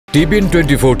TBN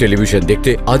 24 television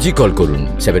দেখতে আজই call করুন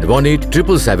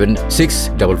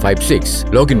 7187776556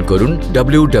 লগ ইন করুন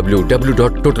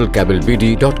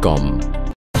www.totalcablebd.com।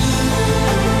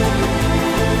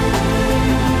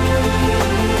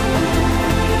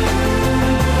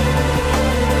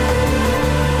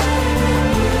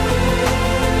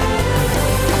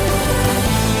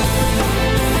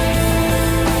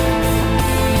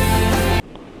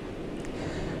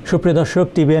 সুপ্রিয় দর্শক,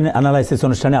 টিবিএন অ্যানালাইসিস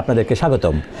অনুষ্ঠানে আপনাদেরকে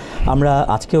স্বাগতম। আমরা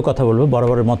আজকেও কথা বলবো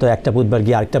বরাবরের মতো একটা বুধবার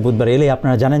গিয়ে আরেকটা বুধবার এলে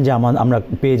আপনারা জানেন যে আমরা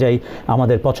পেয়ে যাই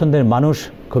আমাদের পছন্দের মানুষ,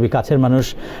 খুবই কাছের মানুষ,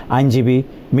 আইনজীবী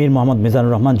Mir Mohammad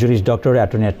Mizanur Rahman, jurist doctor,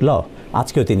 attorney at ল।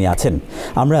 আজকেও তিনি আছেন।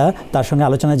 আমরা তার সঙ্গে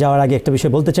আলোচনায় যাওয়ার আগে একটা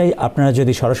বিষয় বলতে চাই, আপনারা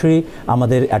যদি সরাসরি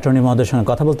আমাদের অ্যাটর্নি মহোদয়ের সঙ্গে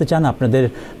কথা বলতে চান, আপনাদের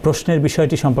প্রশ্নের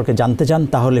বিষয়টি সম্পর্কে জানতে চান,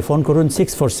 তাহলে ফোন করুন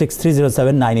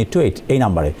 6463079828 এই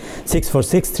নাম্বারে,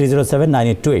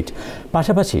 6463079828।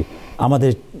 পাশাপাশি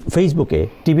আমাদের ফেসবুকে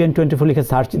TBN 24 লিখে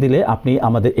সার্চ দিলে আপনি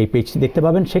আমাদের এই পেজটি দেখতে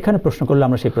পাবেন। সেখানে প্রশ্ন করলে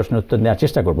আমরা সেই প্রশ্নের উত্তর দেওয়ার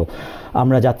চেষ্টা করব।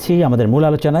 আমরা যাচ্ছি আমাদের মূল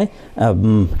আলোচনায়।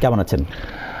 কেমন আছেন?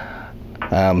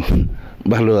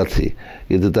 ভালো আছি,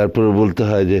 কিন্তু তারপরে বলতে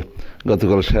হয় যে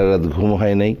গতকাল সারা রাত ঘুম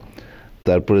হয় নাই।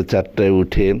 তারপরে 4টায়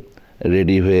উঠে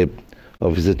রেডি হয়ে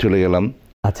অফিসে চলে গেলাম।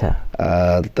 আচ্ছা।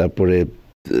 তারপরে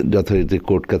যথারীতি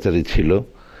কোর্ট কাছারি ছিল,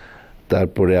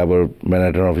 তারপরে আবার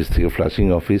ম্যানহাটন অফিস থেকে ফ্লাশিং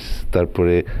অফিস,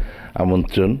 তারপরে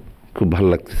আমন্ত্রণ। খুব ভালো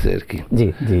লাগতেছে আর কি। জি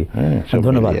জি,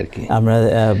 ধন্যবাদ। আমরা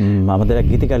আমাদের এক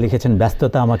গীতিকার লিখেছেন,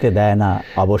 ব্যস্ততা আমাকে দেয় না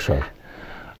অবসর,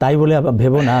 তাই বলে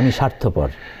ভেবো না আমি স্বার্থপর।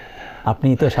 আপনি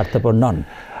তো স্বার্থপর নন।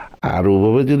 আর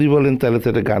ওভাবে যদি বলেন তাহলে তো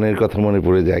একটা গানের কথা মনে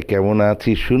পড়ে যায়, কেমন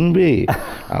আছি শুনবে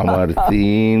আমার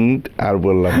তিন, আর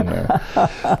বললাম না।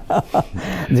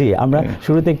 জি, আমরা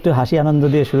শুরুতে একটু হাসি আনন্দ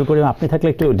দিয়ে শুরু করি। আপনি থাকলে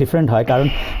একটু ডিফারেন্ট হয়, কারণ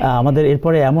আমাদের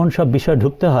এরপরে এমন সব বিষয়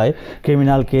ঢুকতে হয়,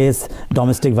 criminal case,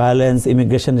 domestic violence,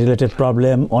 immigration related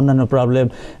problem, অন্যান্য প্রবলেম।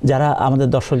 যারা আমাদের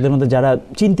দর্শকদের মধ্যে যারা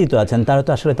চিন্তিত আছেন, তারা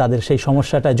তো আসলে তাদের সেই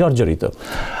সমস্যাটায় জর্জরিত।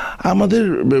 আমাদের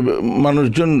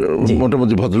মানুষজন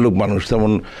মোটামুটি ভদ্রলোক মানুষ,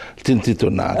 তেমন চিন্তিত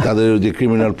না। তাদের যে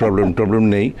ক্রিমিনাল প্রবলেম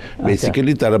নেই।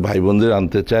 বেসিক্যালি তারা ভাই বোনদের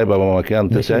আনতে চায়, বাবা মাকে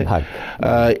আনতে চায়,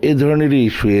 এই ধরনেরই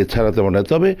ইস্যু, এছাড়া তেমন নয়।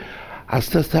 তবে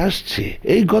আস্তে আস্তে আসছে।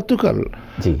 এই গতকাল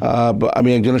আমি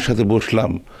একজনের সাথে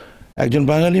বসলাম, একজন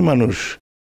বাঙালি মানুষ,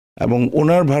 এবং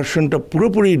ওনার ভার্সনটা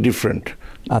পুরোপুরি ডিফারেন্ট।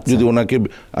 যদি ওনাকে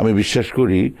আমি বিশ্বাস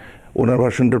করি, ওনার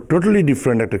ভার্সনটা টোটালি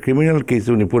ডিফারেন্ট। একটা ক্রিমিনাল কেসে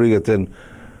উনি পড়ে গেছেন,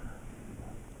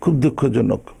 খুব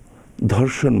দুঃখজনক,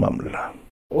 ধর্ষণ মামলা।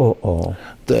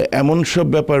 তো এমন সব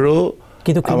ব্যাপারও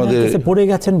আমাদের পড়ে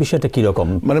গেছেন। বিষয়টা কিরকম?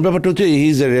 মানে ব্যাপারটা হচ্ছে, he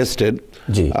is arrested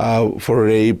for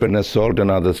rape and assault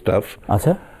and other staff.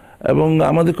 আচ্ছা। এবং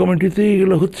আমাদের কমিউনিটিতে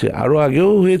এগুলো হচ্ছে, আরো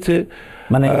আগেও হয়েছে।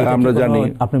 মানে আমরা জানি।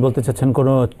 আপনি বলতে চাচ্ছেন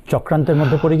কোনো চক্রান্তের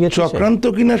মধ্যে পড়ে গিয়েছে? চক্রান্ত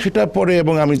কিনা সেটা পরে,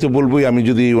 এবং আমি তো বলবোই, আমি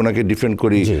যদি ওনাকে ডিফেন্ড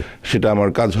করি সেটা আমার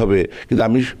কাজ হবে। কিন্তু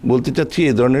আমি বলতে চাচ্ছি,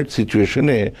 এই ধরনের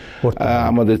সিচুয়েশনে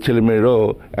আমাদের ছেলেমেয়েরাও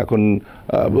এখন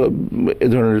এ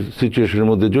ধরনের সিচুয়েশনের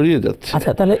মধ্যে জড়িয়ে যাচ্ছে।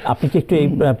 আচ্ছা, তাহলে আপনি কি একটু এই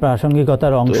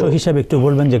প্রাসঙ্গিকতার অংশ হিসেবে একটু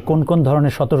বলবেন যে কোন কোন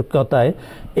ধরনের সতর্কতায়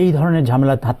এই ধরনের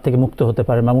ঝামেলার হাত থেকে মুক্ত হতে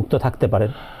পারেন বা মুক্ত থাকতে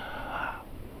পারেন?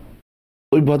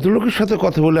 ওই ভদ্রলোকের সাথে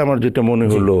কথা বলে আমার যেটা মনে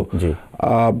হলো,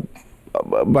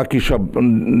 বাকি সব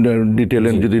ডিটেলে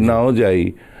যদি নাও যাই,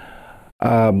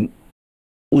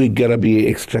 উই গোটা বি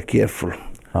এক্সট্রা কেয়ারফুল,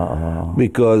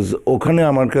 বিকজ ওখানে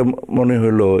আমার মনে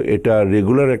হলো এটা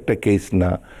রেগুলার একটা কেস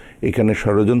না, এখানে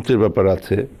ষড়যন্ত্রের ব্যাপার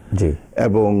আছে।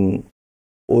 এবং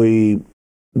ওই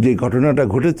যে ঘটনাটা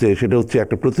ঘটেছে সেটা হচ্ছে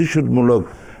একটা প্রতিশোধমূলক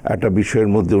একটা বিষয়ের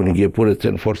মধ্যে উনি গিয়ে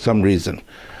পড়েছেন ফর সাম রিজন।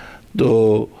 তো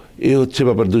এ হচ্ছে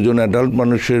ব্যাপার, দুজন অ্যাডাল্ট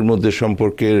মানুষের মধ্যে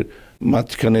সম্পর্কের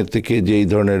মাঝখানে থেকে যে এই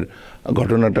ধরনের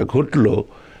ঘটনাটা ঘটলো,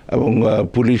 এবং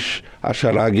পুলিশ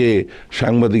আসার আগে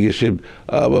সাংবাদিক এসে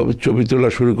ছবি তোলা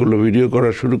শুরু করলো, ভিডিও করা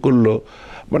শুরু করলো।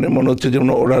 মানে মনে হচ্ছে যেমন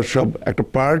ওরা সব একটা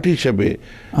পার্ট হিসেবে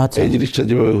এই জিনিসটা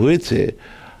যেভাবে হয়েছে।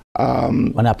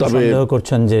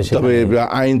 তবে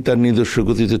আইন তার নিজস্ব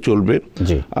গতিতে চলবে।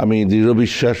 আমি দৃঢ়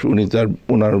বিশ্বাস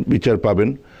ওনার বিচার পাবেন।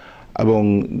 এবং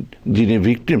যিনি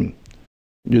ভিকটিম,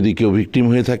 যদি কেউ ভিকটিম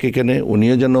হয়ে থাকে এখানে,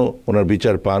 উনিও যেন ওনার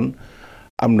বিচার পান।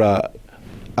 আমরা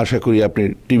আশা করি আপনি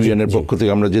টিবিএনের পক্ষ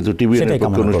থেকে, আমরা যেহেতু টিবিএনের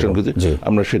পক্ষে অনুষ্ঠান করছি,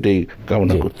 আমরা সেটাই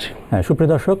কামনা করছি। হ্যাঁ, সুপ্রিয়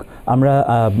দর্শক, আমরা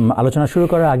আলোচনা শুরু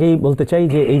করার আগেই বলতে চাই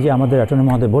যে এই যে আমাদের অ্যাটর্নি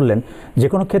মহোদয় বললেন, যে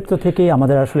কোনো ক্ষেত্র থেকেই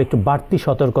আমাদের আসলে একটু বাড়তি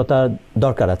সতর্কতা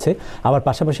দরকার আছে। আবার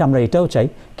পাশাপাশি আমরা এটাও চাই,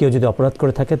 কেউ যদি অপরাধ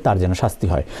করে থাকে তার যেন শাস্তি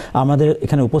হয়। আমাদের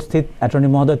এখানে উপস্থিত অ্যাটর্নি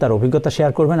মহোদয় তার অভিজ্ঞতা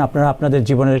শেয়ার করবেন। আপনারা আপনাদের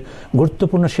জীবনের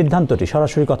গুরুত্বপূর্ণ সিদ্ধান্তটি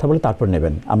সরাসরি কথা বলে তারপর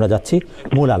নেবেন। আমরা যাচ্ছি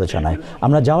মূল আলোচনায়।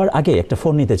 আমরা যাওয়ার আগে একটা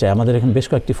ফোন নিতে চাই। আমাদের এখানে বেশ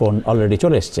কয়েকটি ফোন অলরেডি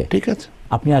চলে এসছে। ঠিক আছে,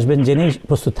 আপনি আসবেন জেনেই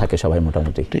প্রস্তুত থাকে সবাই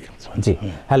মোটামুটি। ঠিক আছে। জি,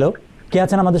 হ্যালো, কে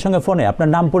আছেন আমাদের সঙ্গে ফোনে? আপনার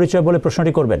নাম পরিচয় বলে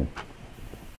প্রশ্নটি করবেন।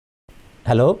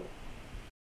 হ্যালো,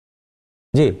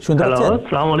 জি শুনতে পাচ্ছেন?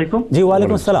 আসসালামু আলাইকুম। জি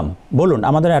ওয়ালাইকুম আসসালাম, বলুন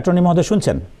আমাদের অ্যাটর্নি মহোদয়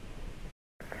শুনছেন?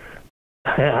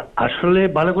 হ্যাঁ, আসলে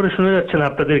ভালো করে শোনা যাচ্ছে না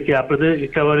আপনাদেরকে, আপনাদের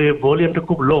একেবারে ভলিউমটা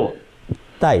খুব লো।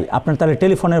 তাই আপনার তাহলে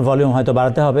টেলিফোনের ভলিউম হয়তো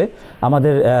বাড়াতে হবে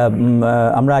আমাদের,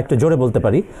 আমরা একটু জোরে বলতে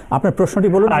পারি। আপনার প্রশ্নটি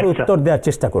বলুন, আমরা উত্তর দেওয়ার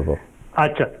চেষ্টা করব।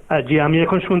 আচ্ছা, জি আমি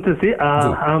এখন শুনতেছি।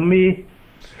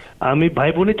 আমি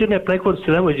ভাই বোনের জন্য অ্যাপ্লাই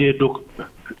করছিলাম, ওই যে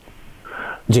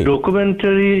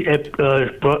ডকুমেন্টারি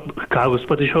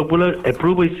কাগজপত্র সবগুলো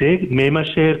অ্যাপ্রুভ হয়েছে মে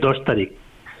মাসের 10 তারিখ।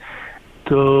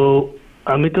 তো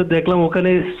আমি তো দেখলাম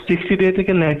ওখানে 60 ডে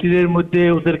থেকে 90 ডে এর মধ্যে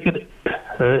ওদেরকে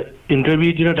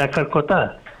ইন্টারভিউর জন্য ডাকার কথা,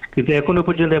 কিন্তু এখনো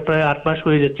পর্যন্ত প্রায় 8 মাস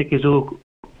হয়ে যাচ্ছে,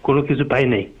 কোনো কিছু পাই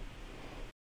নাই।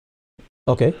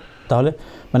 ওকে, তাহলে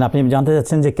মানে আপনি জানতে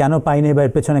চাচ্ছেন যে কেন পাইনি বা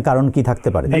এর পেছনে কারণ কি থাকতে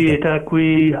পারে? জি, এটা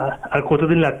আর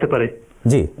কতদিন লাগতে পারে?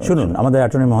 জি শুনুন, আমাদের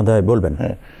অ্যাটর্নি মহোদয় বলবেন।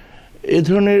 হ্যাঁ, এই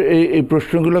ধরনের এই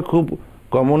প্রশ্নগুলো খুব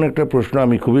কমন একটা প্রশ্ন।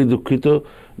 আমি খুবই দুঃখিত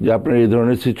যে আপনার এই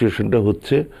ধরনের সিচুয়েশনটা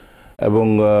হচ্ছে, এবং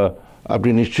আপনি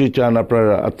নিশ্চয়ই চান আপনার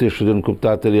আত্মীয় স্বজন খুব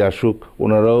তাড়াতাড়ি আসুক,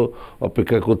 ওনারাও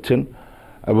অপেক্ষা করছেন।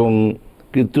 এবং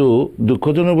কিন্তু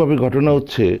দুঃখজনকভাবে ঘটনা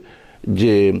হচ্ছে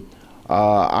যে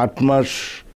 8 মাস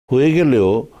হয়ে গেলেও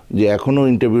যে এখনও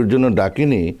ইন্টারভিউর জন্য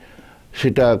ডাকেনি,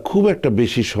 সেটা খুব একটা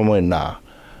বেশি সময় না।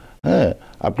 হ্যাঁ,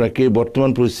 আপনাকে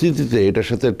বর্তমান পরিস্থিতিতে এটার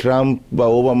সাথে ট্রাম্প বা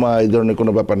ওবামা এই ধরনের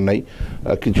কোনো ব্যাপার নাই,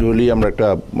 কিছু হলেই আমরা একটা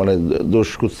মানে দোষ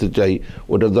খুঁজতে চাই,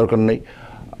 ওটার দরকার নেই।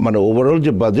 মানে ওভারঅল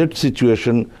যে বাজেট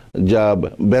সিচুয়েশন, যা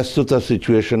ব্যস্ততা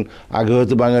সিচুয়েশন, আগে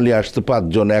হয়তো বাঙালি আসতো 5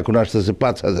 জন, এখন আসতেছে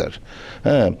 5000।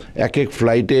 হ্যাঁ, এক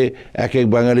ফ্লাইটে এক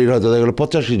বাঙালির হয়তো দেখা গেলো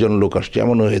 85 জন লোক আসছে,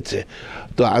 এমন হয়েছে।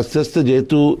 তো আস্তে আস্তে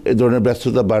যেহেতু এ ধরনের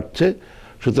ব্যস্ততা বাড়ছে,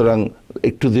 সুতরাং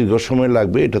একটু দীর্ঘ সময়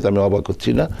লাগবে, এটাতে আমি অবাক হচ্ছি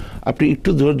না। আপনি একটু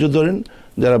ধৈর্য ধরেন,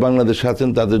 যারা বাংলাদেশে আছেন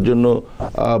তাদের জন্য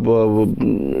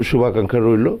শুভাকাঙ্ক্ষা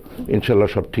রইল, ইনশাল্লাহ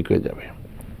সব ঠিক হয়ে যাবে।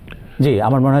 জি,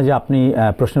 আমার মনে হয় যে আপনি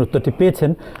প্রশ্নের উত্তরটি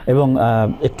পেয়েছেন, এবং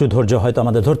একটু ধৈর্য হয়তো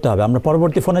আমাদের ধরতে হবে। আমরা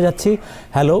পরবর্তী ফোনে যাচ্ছি।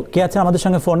 হ্যালো, কে আছেন আমাদের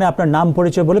সঙ্গে ফোনে? আপনার নাম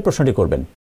পরিচয় বলে প্রশ্নটি করবেন।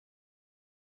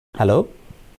 হ্যালো,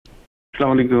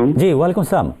 আসসালামু আলাইকুম। জি ওয়ালাইকুম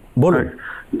সালাম, বলুন।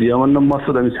 জি, আমার নাম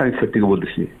মাসুদ, আমি সায়েন্স সেক্টর থেকে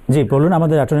বলতেছি। জি বলুন,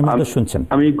 আমাদের অ্যাটর্নি মহোদয় শুনছেন।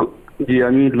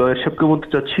 আমি লয়ার সাহেবকে বলতে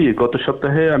চাচ্ছি, গত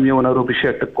সপ্তাহে আমি ওনার অফিসে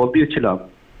একটা কল দিয়েছিলাম।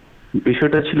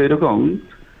 বিষয়টা ছিল এরকম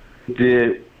যে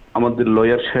আমাদের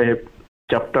লয়ার সাহেব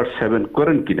চ্যাপ্টার 7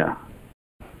 করেন কিনা।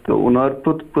 তো ওনার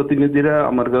প্রতিনিধিরা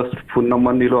আমার কাছে ফোন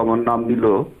নাম্বার নিল, আমার নাম নিল,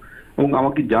 এবং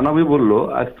আমাকে জানাবে বললো।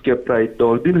 আজকে প্রায়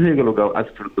 10 দিন হয়ে গেল, আজ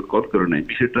পর্যন্ত কল করে নাই।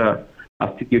 বিষয়টা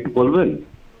আজকে কি একটু বলবেন?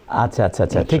 আচ্ছা আচ্ছা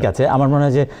আচ্ছা, ঠিক আছে। আমার মনে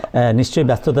হয় যে নিশ্চয়ই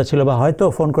ব্যস্ততা ছিল, বা হয়তো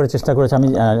ফোন করে চেষ্টা করেছে। আমি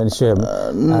নিশ্চয়ই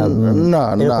না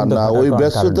না না, ওই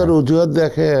ব্যস্ততার অজুহাত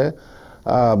দেখে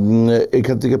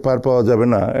এখান থেকে পার পাওয়া যাবে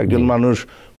না। একজন মানুষ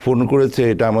ফোন করেছে,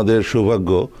 এটা আমাদের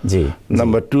সৌভাগ্য। জি,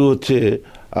 নাম্বার 2 হচ্ছে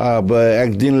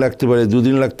একদিন লাগতে পারে, 2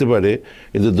 দিন লাগতে পারে,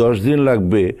 কিন্তু 10 দিন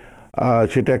লাগবে,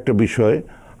 সেটা একটা বিষয়।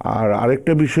 আর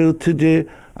আরেকটা বিষয় হচ্ছে যে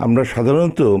আমরা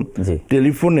সাধারণত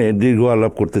টেলিফোনে দীর্ঘ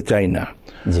আলাপ করতে চাই না।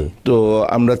 তো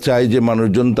আমরা চাই যে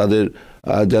মানুষজন তাদের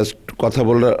জাস্ট কথা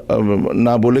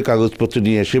না বলে কাগজপত্র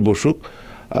নিয়ে এসে বসুক,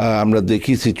 আমরা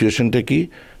দেখি সিচুয়েশনটা কি।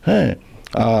 হ্যাঁ,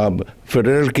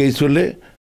 ফেডারেল কেস হলে,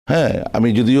 হ্যাঁ, আমি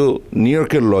যদিও নিউ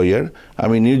ইয়র্কের লয়ার,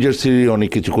 আমি নিউ জার্সির অনেক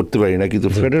কিছু করতে পারি না, কিন্তু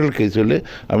ফেডারেল কেস হলে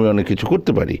আমি অনেক কিছু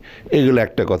করতে পারি। এগুলো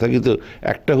একটা কথা। কিন্তু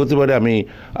একটা হতে পারে আমি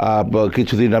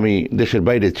কিছুদিন আমি দেশের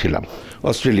বাইরে ছিলাম,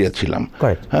 অস্ট্রেলিয়া ছিলাম।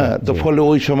 হ্যাঁ, তো ফলে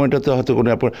ওই সময়টাতে হয়তো কোনো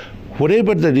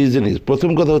হোয়াটএভার দ্য রিজন ইজ, প্রথম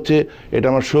কথা হচ্ছে এটা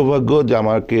আমার সৌভাগ্য যে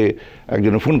আমাকে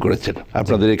একজন ফোন করেছেন,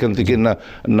 আপনাদের এখান থেকে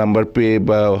নাম্বার পেয়ে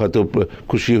বা হয়তো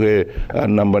খুশি হয়ে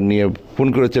নাম্বার নিয়ে ফোন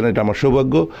করেছেন, এটা আমার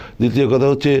সৌভাগ্য। দ্বিতীয় কথা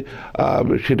হচ্ছে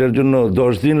সেটার জন্য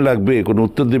 10 দিন লাগবে, কোনো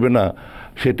উত্তর দেবে না,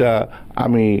 সেটা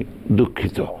আমি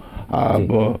দুঃখিত।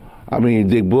 আমি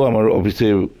দেখবো আমার অফিসে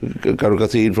কারোর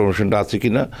কাছে ইনফরমেশনটা আছে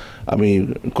কিনা, আমি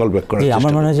কল ব্যাক করার চেষ্টা করব।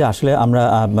 আমার মনে হয় যে আসলে আমরা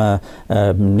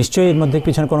নিশ্চয়ই এর মধ্যে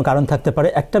পিছনে কোনো কারণ থাকতে পারে।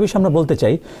 একটা বিষয় আমরা বলতে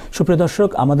চাই, সুপ্রিয় দর্শক,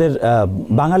 আমাদের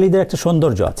বাঙালিদের একটা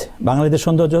সৌন্দর্য আছে। বাঙালিদের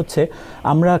সৌন্দর্য হচ্ছে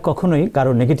আমরা কখনোই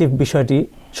কারো নেগেটিভ বিষয়টি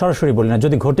সরাসরি বলি না,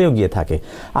 যদি ঘটেও গিয়ে থাকে।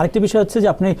 আরেকটি বিষয় হচ্ছে যে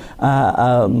আপনি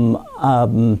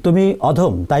তুমি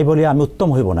অধম তাই বলি আমি উত্তম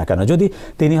হইব না কেন। যদি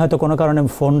তিনি হয়তো কোনো কারণে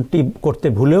ফোনটি করতে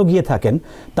ভুলেও গিয়ে থাকেন,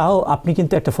 তাও আপনি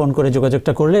কিন্তু একটা ফোন করে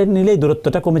যোগাযোগটা করলে নিলেই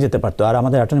দূরত্বটা কমে যেতে পারতো। আর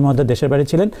আমাদের অ্যাটর্নি মহোদয় দেশের বাইরে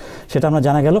ছিলেন, সেটা আমরা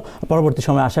জানা গেল। পরবর্তী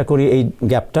সময় আশা করি এই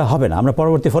গ্যাপটা হবে না। আমরা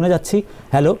পরবর্তী ফোনে যাচ্ছি।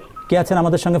 হ্যালো, কে আছেন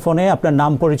আমাদের সঙ্গে ফোনে? আপনার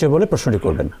নাম পরিচয় বলে প্রশ্নটি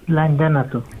করবেন। লাইন দেন না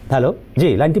তো। হ্যালো, জি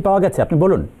লাইনটি পাওয়া গেছে, আপনি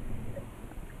বলুন।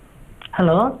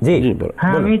 হ্যালো, জি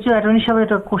হ্যাঁ, আমি যে অ্যাটর্নি সাহেবের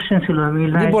একটা কোশ্চেন ছিল, আমি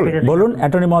বলুন।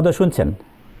 অ্যাটর্নি মহোদয় শুনছেন?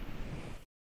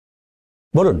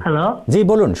 বলুন। হ্যালো, জি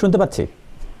বলুন, শুনতে পাচ্ছি।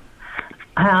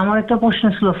 হ্যাঁ, আমার একটা প্রশ্ন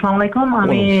ছিল। আসসালামু আলাইকুম,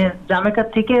 আমি জামেকার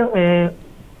থেকে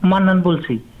মান্নান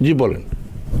বলছি। জি বলেন।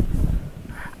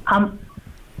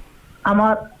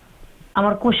 আমার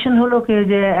আমার কোশ্চেন হলো কি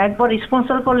যে একবার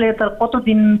স্পন্সর করলে তার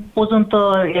কতদিন পর্যন্ত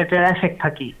এটার এফেক্ট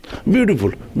থাকে?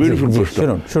 বিউটিফুল প্রশ্ন।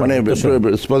 মানে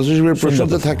স্পন্সরশিপের প্রশ্ন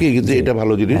তো থাকেই, কিন্তু এটা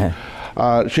ভালো জিনিস।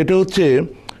 সেটা হচ্ছে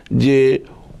যে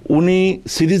উনি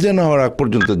সিটিজেন হওয়ার আগ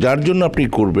পর্যন্ত, যার জন্য আপনি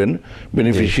করবেন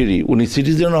বেনিফিশিয়ারি, উনি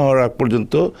সিটিজেন হওয়ার আগ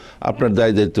পর্যন্ত আপনার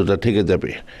দায় দায়িত্বটা থেকে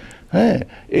যাবে। হ্যাঁ,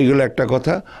 এগুলো একটা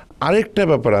কথা। আরেকটা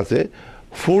ব্যাপার আছে,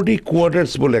 40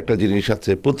 কোয়ার্টার্স বলে একটা জিনিস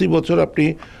আছে। প্রতি বছর আপনি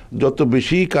যত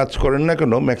বেশি কাজ করেন না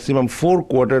কেন, ম্যাক্সিমাম 4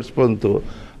 কোয়ার্টার্স পর্যন্ত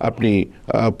আপনি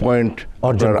পয়েন্ট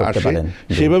অর্জন আসে।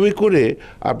 সেভাবে করে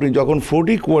আপনি যখন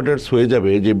 40 কোয়ার্টার্স হয়ে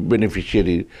যাবে যে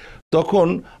বেনিফিশিয়ারির, তখন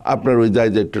আপনার ওই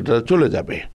দায় দায়িত্বটা চলে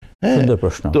যাবে।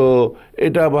 প্রশ্ন তো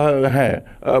এটা হ্যাঁ,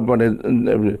 মানে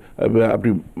আপনি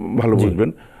ভালো বুঝবেন।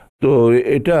 তো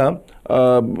এটা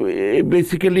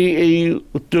বেসিক্যালি এই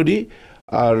উত্তরই।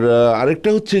 আর আরেকটা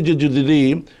হচ্ছে যে যদি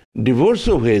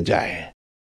ডিভোর্সও হয়ে যায়,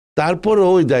 তারপরও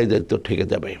ওই দায় দায়িত্ব থেকে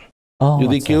যাবে।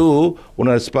 যদি কেউ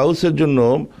ওনার স্পাউসের জন্য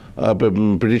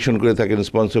পিটিশন করে থাকেন,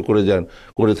 স্পন্সর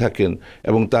করে থাকেন,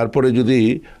 এবং তারপরে যদি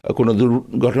কোনো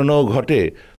দুর্ঘটনাও ঘটে,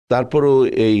 তারপরও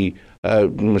এই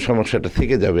সমস্যাটা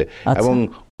থেকে যাবে। এবং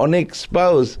অনেক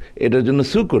স্পাউস এটার জন্য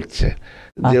সু করছে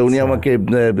যে উনি আমাকে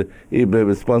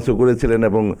স্পন্সর করেছিলেন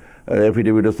এবং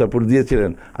এফিডেভিটও সাপোর্ট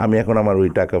দিয়েছিলেন, আমি এখন আমার ওই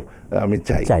টাকা আমি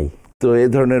চাই। তো এই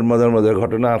ধরনের মজার মজার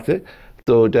ঘটনা আছে।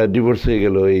 তো এটা ডিভোর্স হয়ে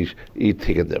গেল, এই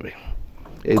থেকে যাবে।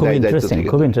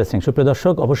 খুব ইন্টারেস্টিং। সুপ্রিয়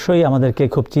দর্শক, অবশ্যই আমাদেরকে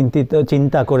খুব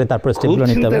চিন্তা করে তারপর স্টেপগুলো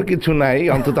নিতে হবে। কিছু নাই,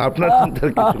 অন্তত আপনার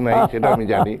চিন্তার কিছু নাই, সেটা আমি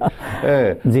জানি।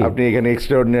 আপনি এখানে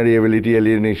এক্সট্রাঅর্ডিনারি এবিলিটি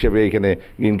এলিয়েন হিসেবে এখানে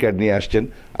গ্রিন কার্ড নিয়ে আসছেন,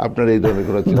 আপনার এই ধরনের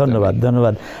কোনো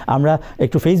ধন্যবাদ। আমরা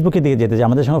একটু ফেসবুকে দিকে যেতে চাই।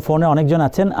 আমাদের সঙ্গে ফোনে অনেকজন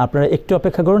আছেন, আপনারা একটু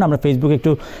অপেক্ষা করুন। আমরা ফেসবুকে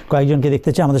একটু কয়েকজনকে দেখতে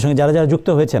চাই আমাদের সঙ্গে, যারা যুক্ত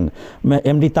হয়েছেন।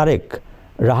 এমডি তারেক,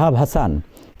 রাহাব হাসান,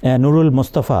 নুরুল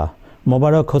মোস্তফা,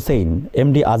 মোবারক হোসেন,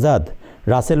 এমডি আজাদ,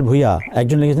 রাসেল ভুইয়া,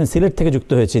 একজন লিখেছেন সিলেট থেকে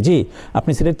যুক্ত হয়েছে। জি,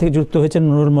 আপনি সিলেট থেকে যুক্ত হয়েছেন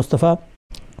নুরুল মোস্তফা,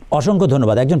 অসংখ্য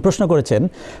ধন্যবাদ। একজন প্রশ্ন করেছেন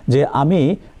যে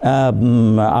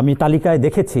আমি তালিকায়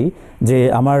দেখেছি যে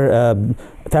আমার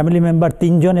ফ্যামিলি মেম্বার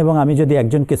 3 জন, এবং আমি যদি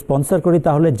একজনকে স্পন্সর করি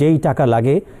তাহলে যেই টাকা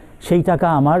লাগে সেই টাকা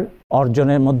আমার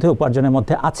উপার্জনের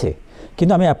মধ্যে আছে,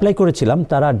 কিন্তু আমি অ্যাপ্লাই করেছিলাম,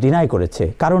 তারা ডিনাই করেছে।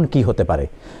 কারণ কি হতে পারে,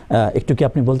 একটু কি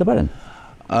আপনি বলতে পারেন?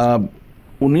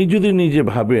 উনি যদি নিজে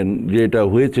ভাবেন যে এটা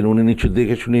হয়েছেন, উনি নিশ্চয়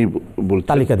দেখে শুনেই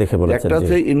বলছেন, তালিকা দেখে বলেছেন। একটা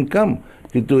আছে ইনকাম,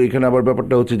 কিন্তু এখানে আবার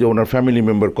ব্যাপারটা হচ্ছে যে ওনার ফ্যামিলি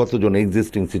মেম্বার কতজন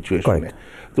এক্সিস্টিং সিচুয়েশনে।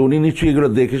 তো উনি নিশ্চয়ই এগুলো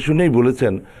দেখে শুনেই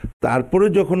বলেছেন। তারপরে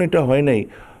যখন এটা হয় নাই,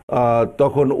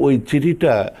 তখন ওই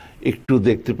চিঠিটা একটু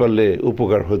দেখতে পারলে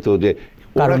উপকার হতো, যে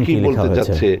ওরা কি বলতে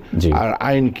চাচ্ছে আর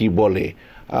আইন কি বলে।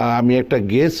 আমি একটা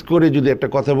গেস করে যদি একটা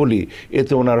কথা বলি,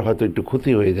 এতে ওনার হয়তো একটু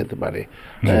ক্ষতি হয়ে যেতে পারে।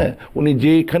 হ্যাঁ, উনি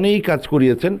যেখানেই কাজ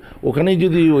করিয়েছেন ওখানেই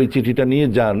যদি ওই চিঠিটা নিয়ে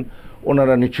যান,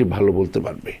 ওনারা নিশ্চয়ই ভালো বলতে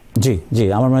পারবে। জি,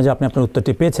 আমার মনে হয় আপনি আপনার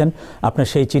উত্তরটি পেয়েছেন। আপনার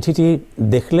সেই চিঠিটি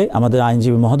দেখলে আমাদের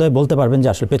আইনজীবী মহোদয় বলতে পারবেন যে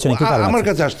আসলে পেছনে কি কারণ আছে। আমার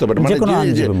কাছে আসতে পারে, মানে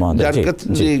আইনজীবী মহোদয়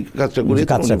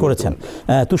কাজটা করেছেন।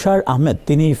 তুষার আহমেদ,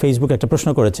 তিনি ফেসবুকে একটা প্রশ্ন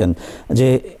করেছেন যে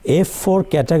F4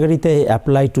 ক্যাটাগরিতে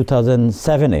অ্যাপ্লাই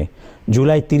 2007-এ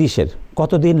জুলাই 30-এর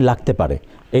কতদিন লাগতে পারে,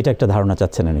 এটা একটা ধারণা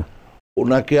চাচ্ছেন উনি।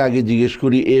 ওনাকে আগে জিজ্ঞেস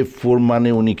করি F4 মানে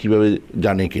উনি কিভাবে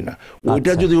জানে কিনা।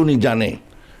 ওইটা যদি উনি জানে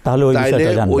তাহলে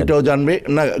ওইটাও জানবে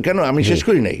না। কেন, আমি শেষ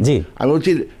করি নাই, আমি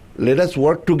বলছি let us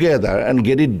work together and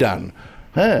get it ডান।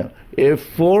 হ্যাঁ,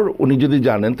 F4 উনি যদি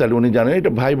জানেন তাহলে উনি জানেন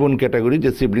এটা ভাই বোন ক্যাটাগরি,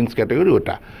 যে সিবলিংস ক্যাটাগরি,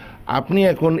 ওটা। আপনি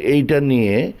এখন এইটা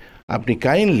নিয়ে আপনি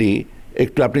কাইন্ডলি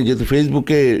একটু, আপনি যেহেতু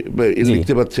ফেসবুকে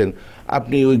লিখতে পাচ্ছেন,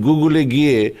 আপনি ওই গুগলে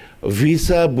গিয়ে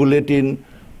ভিসা বুলেটিন,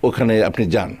 ওখানে আপনি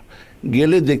যান,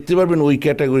 গেলে দেখতে পারবেন ওই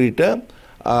ক্যাটাগরিটা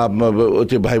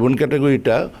হচ্ছে ভাই বোন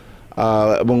ক্যাটাগরিটা।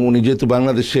 এবং উনি যেহেতু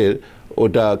বাংলাদেশের,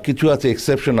 ওটা কিছু আছে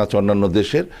এক্সেপশন আছে অন্যান্য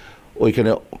দেশের, ওইখানে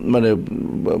মানে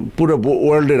পুরো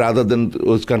ওয়ার্ল্ডের আদার দেন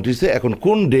ওই কান্ট্রিজে এখন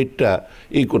কোন ডেটটা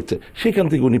করছে, সেখান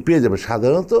থেকে উনি পেয়ে যাবে।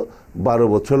 সাধারণত 12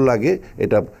 বছর লাগে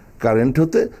এটা কারেন্ট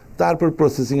হতে, তারপর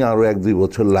প্রসেসিং আরও 1-2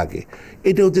 বছর লাগে।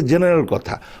 এটা হচ্ছে জেনারেল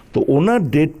কথা। তো ওনার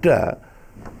ডেটটা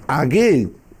আগে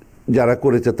যারা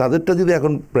করেছে তাদেরটা যদি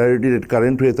এখন প্রায়োরিটি রেট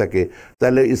কারেন্ট হয়ে থাকে,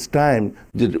 তাহলে ইটস টাইম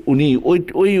যে উনি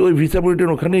ওই ভিসা বুলেটিন,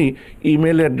 ওখানেই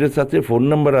ইমেল অ্যাড্রেস আছে, ফোন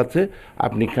নাম্বার আছে,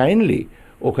 আপনি কাইন্ডলি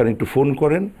ওখানে একটু ফোন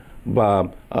করেন বা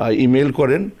ইমেল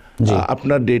করেন,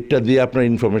 আপনার ডেটটা দিয়ে আপনার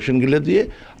ইনফরমেশনগুলো দিয়ে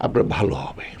আপনার ভালো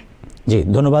হবে। জি,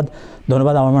 ধন্যবাদ।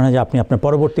 ধন্যবাদ। আমার মনে হয় যে আপনি আপনার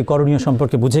পরবর্তী করণীয়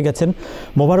সম্পর্কে বুঝে গেছেন।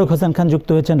 মোবারক হোসেন খান যুক্ত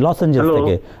হয়েছেন লস অ্যাঞ্জেলস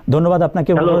থেকে। ধন্যবাদ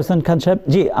আপনাকে মোবারক হোসেন খান সাহেব।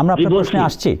 জি, আমরা আপনার প্রশ্নে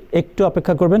আসছি, একটু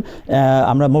অপেক্ষা করবেন।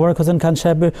 আমরা মোবারক হোসেন খান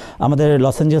সাহেব আমাদের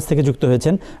লস অ্যাঞ্জেলস থেকে যুক্ত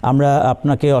হয়েছেন। আমরা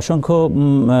আপনাকে অসংখ্য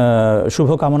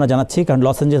শুভকামনা জানাচ্ছি, কারণ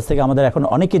লস অ্যাঞ্জেলস থেকে আমাদের এখন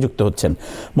অনেকেই যুক্ত হচ্ছেন।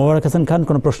 মোবারক হোসেন খান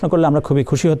কোনো প্রশ্ন করলে আমরা খুবই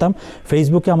খুশি হতাম।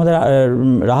 ফেসবুকে আমাদের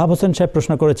রাহাব হোসেন সাহেব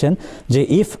প্রশ্ন করেছেন যে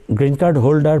if green card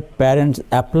holder parents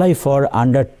apply for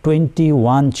under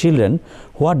 21 children,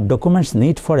 what documents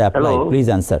need for apply, please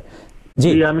answer. জি,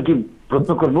 আমি কি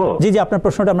প্রশ্ন করব? জি জি, আপনার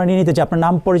প্রশ্নটা আমরা নিয়ে নিতে চাই। আপনার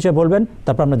নাম পরিচয় বলবেন,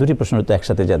 তারপর আমরা দুটি প্রশ্ন তো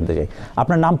একসাথে জানতে চাই।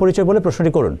 আপনার নাম পরিচয় বলে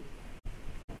প্রশ্নটি করুন।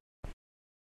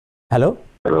 হ্যালো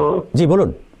হ্যালো, জি বলুন।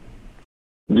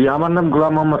 জি, আমার নাম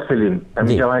গোলাম মোহাম্মদ সেলিম, আমি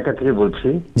জামাইকা থেকে বলছি।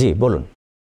 জি বলুন।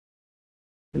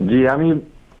 জি, আমি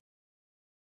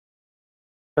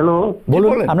হ্যালো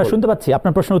বলুন, আমরা শুনতে পাচ্ছি।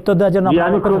 আপনার প্রশ্ন উত্তর দেওয়ার জন্য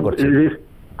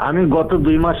আমি গত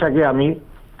 2 মাস আগে আমি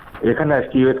এখানে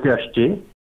আসছি, ইউএসকে আসছি,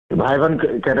 ভাই বোন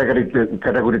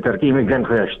ক্যাটাগরিতে আর কি, ইমিগ্রেন্ট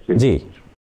হয়ে আসছি। জি,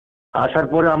 আসার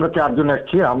পরে আমরা 4 জন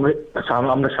আসছি,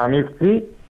 আমরা স্বামী স্ত্রী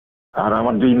আর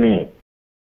আমার 2 মেয়ে।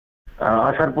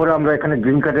 আসার পরে আমরা এখানে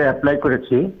গ্রিন কার্ডে অ্যাপ্লাই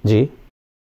করেছি। জি,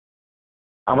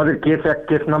 আমাদের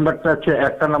কেস নাম্বারটা আছে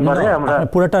একটা নাম্বারে, আমরা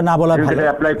পুরোটা না বলা ভালো,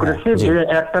 অ্যাপ্লাই করেছি,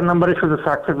 একটা নাম্বারে শুধু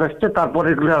সাকসেস আসছে, তারপরে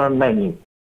এগুলো আর নেয়নি।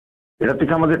 এটা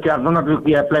থেকে আমাদের 4 জন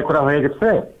কি অ্যাপ্লাই করা হয়ে গেছে।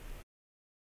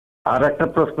 আর একটা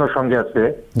প্রশ্ন সঙ্গে আছে।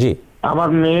 জি, আমার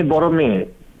মেয়ে, বড় মেয়ে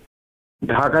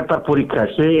ঢাকার তার পরীক্ষা,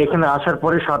 সে এখানে আসার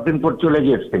পরে 7 দিন পর চলে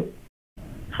গিয়েছে,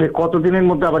 সে কতদিনের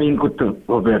মধ্যে আবার ইন করতে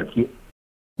হবে আর কি?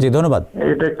 জি ধন্যবাদ,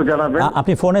 এটা একটু জানাবেন।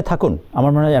 আপনি ফোনে থাকুন,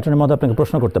 আমার মনে হয় অ্যাটর্নির মধ্যে আপনাকে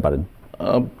প্রশ্ন করতে পারেন।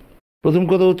 প্রথম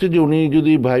কথা হচ্ছে যে উনি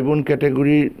যদি ভাই বোন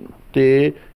ক্যাটাগরিতে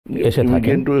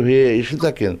হয়ে এসে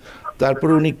থাকেন,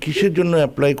 তারপরে উনি কিসের জন্য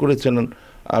অ্যাপ্লাই করেছেন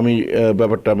আমি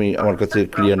ব্যাপারটা আমার কাছে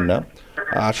ক্লিয়ার না।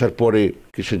 আসার পরে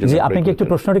কিসের জন্য? আপনি কি একটু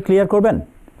প্রশ্নটি ক্লিয়ার করবেন?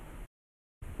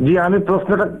 জি, আমি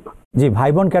প্রশ্নটা, জি,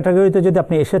 ভাই বোন ক্যাটাগরিতে যদি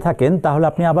আপনি এসে থাকেন, তাহলে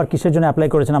আপনি আবার কিসের জন্য অ্যাপ্লাই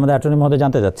করেছেন আমাদের অ্যাটর্নি মহোদয়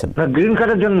জানতে যাচ্ছেন। গ্রিন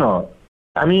কার্ডের জন্য।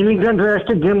 আমি ইমিগ্রেন্ট হয়ে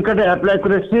আসছি, গ্রিন কার্ডে অ্যাপ্লাই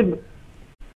করেছি।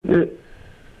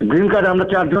 গ্রিন কার্ড আমরা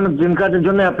 4 জন গ্রিন কার্ডের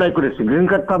জন্য অ্যাপ্লাই করেছি, গ্রিন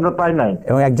কার্ড তো আমরা পাই নাই,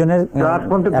 এবং একজনের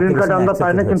গ্রিন কার্ড আমরা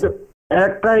পাই না, কিন্তু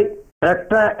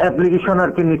একটা অ্যাপ্লিকেশন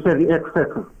আর কি নিচে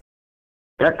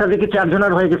একটা দিকে 4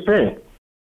 জনের হয়ে গেছে।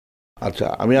 আচ্ছা,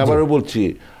 আমি আবারও বলছি,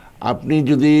 আপনি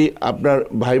যদি আপনার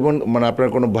ভাই বোন মানে আপনার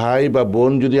কোনো ভাই বা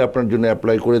বোন যদি আপনার জন্য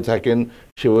অ্যাপ্লাই করে থাকেন,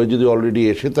 সেভাবে যদি অলরেডি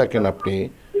এসে থাকেন আপনি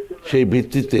সেই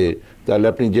ভিত্তিতে, তাহলে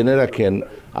আপনি জেনে রাখেন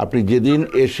আপনি যেদিন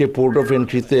এসে পোর্ট অফ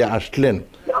এন্ট্রিতে আসলেন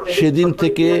সেদিন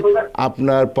থেকে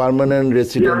আপনার পার্মানেন্ট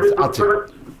রেসিডেন্স আছে,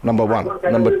 নাম্বার 1,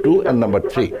 নাম্বার 2 অ্যান্ড নাম্বার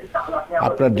 3।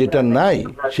 আপনার যেটা নাই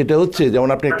সেটা হচ্ছে, যেমন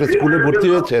আপনি একটা স্কুলে ভর্তি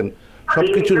হয়েছেন, সব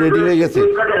কিছু রেডি হয়ে গেছে,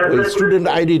 ওই স্টুডেন্ট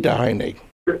আইডিটা হয় নাই,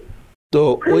 তো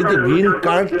ওই যে গ্রিন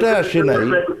কার্ডটা আসে নাই,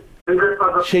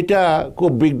 সেটা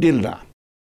খুব বিগ ডিল না।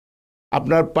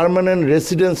 আপনার পার্মানেন্ট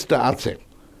রেসিডেন্সটা আছে,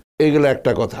 এগুলো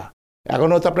একটা কথা। এখন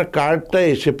হয়তো আপনার কার্ডটা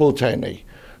এসে পৌঁছায় নাই।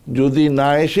 যদি না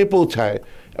এসে পৌঁছায়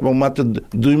এবং মাত্র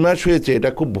 2 মাস হয়েছে, এটা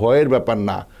খুব ভয়ের ব্যাপার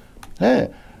না, হ্যাঁ।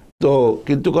 তো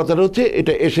কিন্তু কথাটা হচ্ছে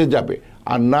এটা এসে যাবে,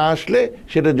 আর না আসলে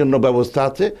সেটার জন্য ব্যবস্থা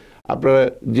আছে। আপনারা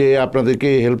যে আপনাদেরকে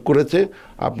হেল্প করেছে,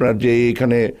 আপনার যে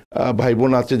এখানে ভাই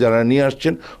বোন আছে যারা নিয়ে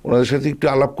আসছেন, ওনাদের সাথে একটু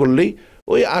আলাপ করলেই,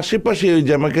 ওই আশেপাশে, ওই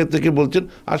জামাইকা থেকে বলছেন,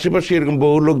 আশেপাশে এরকম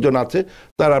বহু লোকজন আছে,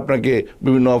 তারা আপনাকে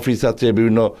বিভিন্ন অফিস আছে,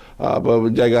 বিভিন্ন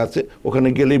জায়গা আছে, ওখানে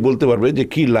গেলেই বলতে পারবে যে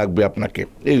কি লাগবে আপনাকে।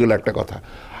 এইগুলো একটা কথা।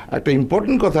 একটা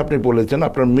ইম্পর্টেন্ট কথা আপনি বলেছেন,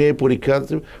 আপনার মেয়ে পরীক্ষা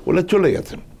আছে বলে চলে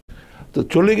গেছেন, তো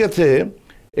চলে গেছে।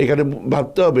 এখানে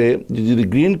ভাবতে হবে যে যদি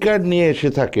গ্রিন কার্ড নিয়ে এসে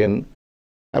থাকেন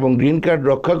এবং গ্রিন কার্ড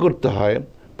রক্ষা করতে হয়,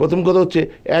 প্রথম কথা হচ্ছে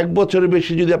 1 বছরের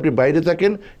বেশি যদি আপনি বাইরে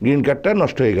থাকেন, গ্রিন কার্ডটা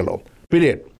নষ্ট হয়ে গেল,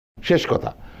 পিরিয়ড, শেষ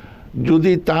কথা।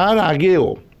 যদি তার আগেও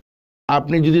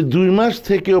আপনি যদি 2 মাস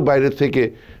থেকেও বাইরে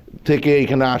থেকে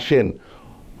এখানে আসেন,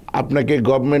 আপনাকে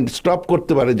গভর্নমেন্ট স্টপ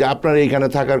করতে পারে যে আপনার এইখানে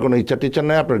থাকার কোনো ইচ্ছা টিচ্ছা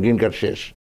নাই, আপনার গ্রিন কার্ড শেষ।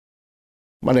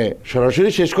 মানে সরাসরি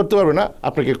শেষ করতে পারবে না,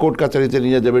 আপনাকে কোর্ট কাছারিতে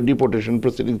নিয়ে যাবে, ডিপোর্টেশন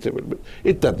প্রসিডিংসে ফেলবে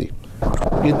ইত্যাদি।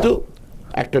 কিন্তু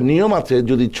একটা নিয়ম আছে,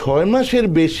 যদি 6 মাসের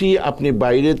বেশি আপনি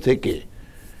বাইরে থেকে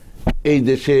এই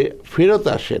দেশে ফেরত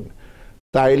আসেন,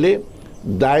 তাইলে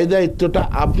দায়িত্বটা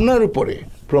আপনার উপরে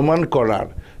প্রমাণ করার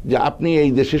যে আপনি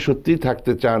এই দেশে সত্যিই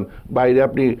থাকতে চান, বাইরে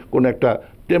আপনি কোনো একটা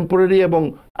টেম্পোরারি এবং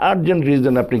আর্জেন্ট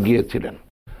রিজন আপনি গিয়েছিলেন।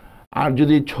 আর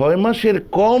যদি 6 মাসের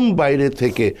কম বাইরে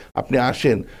থেকে আপনি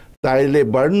আসেন, তাইলে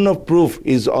burden of proof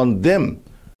is on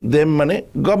them মানে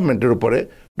গভর্নমেন্টের উপরে,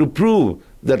 টু প্রুভ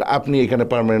দ্যাট আপনি এখানে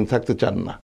পার্মানেন্ট থাকতে চান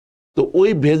না। তো ওই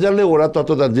ভেজালে ওরা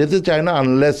ততটা যেতে চায় না,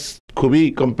 আনলেস খুবই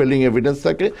কম্পেলিং এভিডেন্স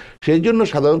থাকে। সেই জন্য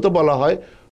সাধারণত বলা হয়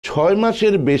 6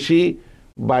 মাসের বেশি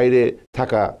বাইরে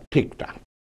থাকা ঠিক না।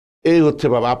 এই হচ্ছে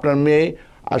বাবা, আপনার মেয়ে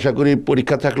আশা করি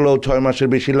পরীক্ষা থাকলেও 6 মাসের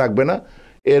বেশি লাগবে না,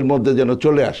 এর মধ্যে যেন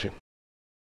চলে আসে।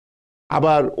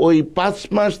 আবার ওই 5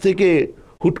 মাস থেকে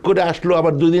হুট করে আসলো,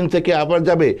 আবার 2 দিন থেকে আবার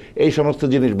যাবে, এই সমস্ত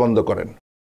জিনিস বন্ধ করেন।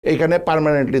 এইখানে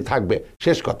পার্মানেন্টলি থাকবে,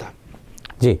 শেষ কথা।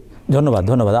 জি, ধন্যবাদ।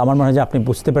 আমার মনে হয় যে আপনি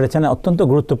বুঝতে পেরেছেন, অত্যন্ত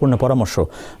গুরুত্বপূর্ণ পরামর্শ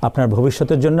আপনার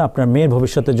ভবিষ্যতের জন্য, আপনার মেয়ের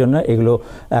ভবিষ্যতের জন্য এগুলো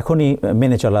এখনই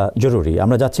মেনে চলা জরুরি।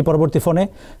 আমরা যাচ্ছি পরবর্তী ফোনে।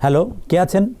 হ্যালো, কে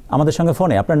আছেন আমাদের সঙ্গে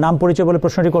ফোনে? আপনার নাম পরিচয় বলে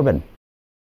প্রশ্নটি করবেন।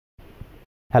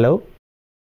 হ্যালো,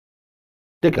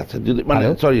 ঠিক আছে, যদি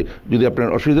সরি, যদি আপনার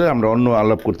অসুবিধা হয় আমরা অন্য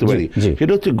আলাপ করতে পারি।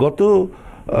 সেটা হচ্ছে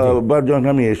গতবার যখন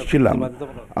আমি এসেছিলাম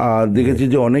দেখেছি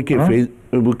যে অনেকে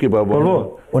ফেসবুকে বা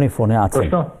উনি ফোনে আছেন।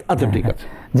 আচ্ছা, ঠিক আছে,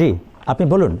 জি আপনি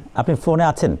বলুন, আপনি ফোনে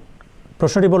আছেন,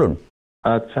 প্রশ্নটি বলুন।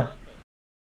 আচ্ছা,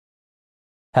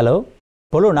 হ্যালো,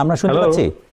 বলুন, আমরা শুনতে পাচ্ছি।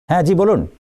 হ্যাঁ জি বলুন।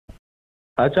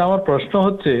 আচ্ছা, আমার প্রশ্ন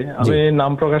হচ্ছে, আমি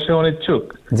নাম প্রকাশে অনিচ্ছুক।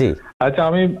 জি। আচ্ছা,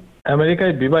 আমি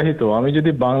আমেরিকায় বিবাহিত, আমি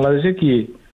যদি বাংলাদেশে কি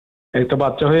একটা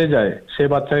বাচ্চা হয়ে যায়, সেই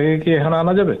বাচ্চাকে কি এখানে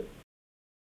আনা যাবে?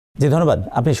 জি ধন্যবাদ।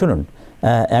 আপনি শুনুন,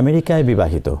 আমেরিকায়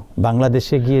বিবাহিত,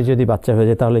 বাংলাদেশে গিয়ে যদি বাচ্চা হয়ে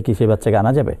যায় তাহলে কি সেই বাচ্চাকে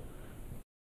আনা যাবে?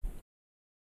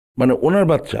 মানে ওনার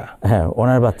বাচ্চা? হ্যাঁ,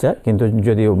 ওনার বাচ্চা, কিন্তু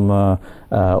যদি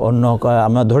অন্য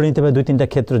আমরা ধরে নিতে পারি 2-3টা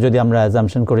ক্ষেত্র যদি আমরা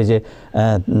অ্যাজাম্পশন করি যে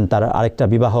তার আরেকটা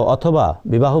বিবাহ অথবা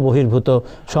বিবাহ বহির্ভূত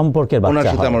সম্পর্কের বাচ্চা, ওনার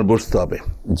সাথে আমার বসতে হবে।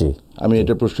 জি, আমি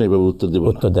এটা প্রশ্ন এইভাবে উত্তর দেব,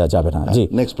 উত্তর দেওয়া যাবে না। জি,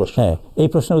 নেক্সট প্রশ্ন। হ্যাঁ, এই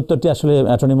প্রশ্নের উত্তরটি আসলে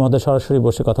অ্যাটর্নি মহোদয় সরাসরি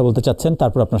বসে কথা বলতে চাচ্ছেন,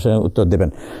 তারপর আপনার সঙ্গে উত্তর দেবেন।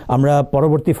 আমরা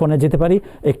পরবর্তী ফোনে যেতে পারি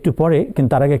একটু পরে, কিন্তু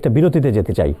তার আগে একটা বিরতিতে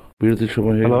যেতে চাই। বিরতির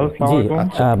সময়? জি,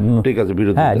 ঠিক আছে,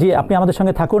 বিরতি। হ্যাঁ জি, আপনি আমাদের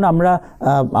সঙ্গে থাকুন, আমরা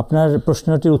আপনার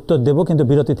প্রশ্নটির উত্তর দেব কিন্তু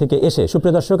বিরতি থেকে এসে।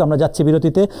 সুপ্রিয় দর্শক, আমরা যাচ্ছি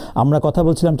বিরতিতে। আমরা কথা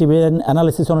বলছিলাম টিবিএন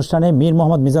অ্যানালিসিস অনুষ্ঠানে মীর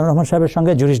মোহাম্মদ মিজানুর রহমান সাহেবের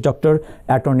সঙ্গে, জুরিস ডক্টর,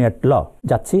 অ্যাটর্নি অ্যাট ল।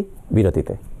 যাচ্ছি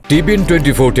বিরতিতে। TBN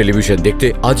 24 টেলিভিশন দেখতে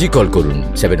আজই কল করুন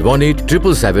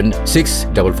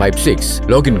 7187776556।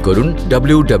 লগ ইন করুন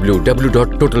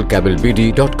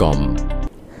www.totalcablebd.com।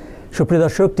 সুপ্রিয়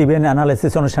দর্শক, টিবিএন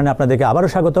অ্যানালিসিস অনুষ্ঠানে আপনাদেরকে আবারও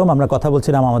স্বাগতম। আমরা কথা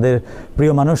বলছিলাম আমাদের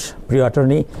প্রিয় মানুষ, প্রিয়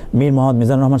অ্যাটর্নি মীর মোহাম্মদ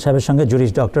মিজানুর রহমান সাহেবের সঙ্গে,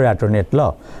 জুরিস ডক্টর, অ্যাটর্নি অ্যাট ল।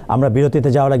 আমরা বিরতিতে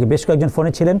যাওয়ার আগে বেশ কয়েকজন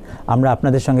ফোনে ছিলেন, আমরা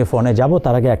আপনাদের সঙ্গে ফোনে যাব।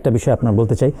 তার আগে একটা বিষয় আপনার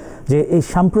বলতে চাই যে এই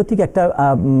সাম্প্রতিক একটা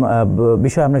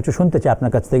বিষয় আমরা একটু শুনতে চাই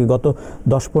আপনার কাছ থেকে। গত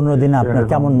 10-15 দিনে আপনার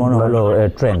কেমন মনে হলো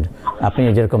ট্রেন্ড, আপনি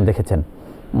যেরকম দেখেছেন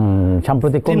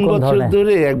সাম্প্রতিক? 3 বছর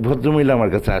ধরে এক ভদ্রমহিলা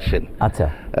আমার কাছে আসেন। আচ্ছা,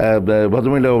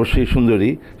 ভদ্রমহিলা অবশ্যই সুন্দরী,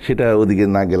 সেটা ওদিকে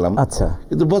না গেলাম। আচ্ছা,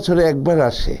 কিন্তু বছরে একবার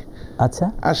আসে। আচ্ছা,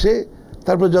 আসে,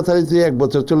 তারপর যথারীতি 1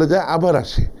 বছর চলে যায়, আবার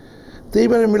আসে। তো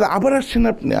এইবারে মিলে আবার আসছেন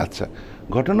আপনি? আচ্ছা,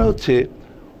 ঘটনা হচ্ছে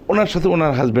ওনার সাথে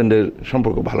ওনার হাজব্যান্ডের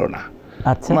সম্পর্ক ভালো না,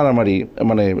 মারামারি,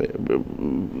 মানে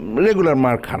রেগুলার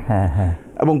মার খান,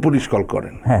 এবং পুলিশ কল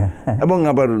করেন, এবং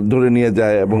আবার ধরে নিয়ে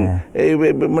যায়। এবং এই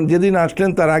যেদিন আসলেন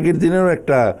তার আগের দিনেও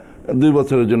একটা 2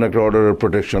 বছরের জন্য একটা অর্ডার অফ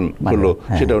প্রোটেকশন হলো,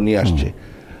 সেটাও নিয়ে আসছে।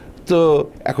 তো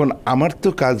এখন আমার তো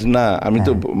কাজ না, আমি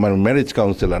তো মানে ম্যারেজ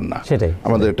কাউন্সিলর না,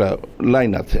 আমাদের একটা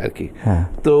লাইন আছে আর কি।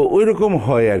 তো ওই রকম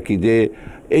হয় আর কি, যে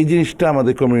এই জিনিসটা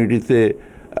আমাদের কমিউনিটিতে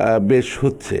বেশ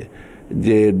হচ্ছে,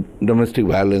 যে ডোমেস্টিক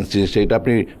ভায়োলেন্স জিনিসটা, এটা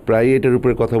আপনি প্রায় এটার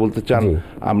উপরে কথা বলতে চান,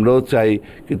 আমরাও চাই,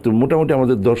 কিন্তু মোটামুটি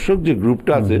আমাদের দর্শক যে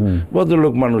গ্রুপটা আছে,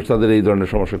 ভদ্রলোক মানুষ, তাদের এই ধরনের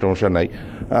সমস্যা নাই,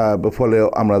 ফলে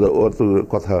আমরা অত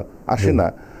কথা আসে না।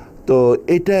 তো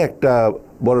এটা একটা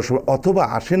বড় সময়, অথবা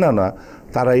আসে না,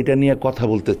 তারা এটা নিয়ে কথা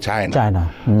বলতে চায় না।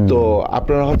 তো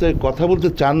আপনারা হয়তো কথা বলতে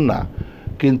চান না,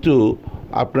 কিন্তু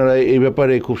আপনারা এই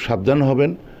ব্যাপারে খুব সাবধান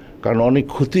হবেন, কারণ অনেক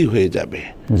ক্ষতি হয়ে যাবে।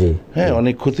 হ্যাঁ,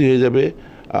 অনেক ক্ষতি হয়ে যাবে,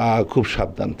 খুব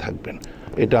সাবধান থাকবেন,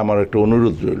 এটা আমার একটা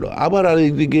অনুরোধ রইল। আবার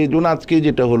আরেকদিকে যেমন আজকে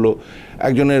যেটা হলো,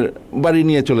 একজনের বাড়ি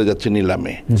নিয়ে চলে যাচ্ছে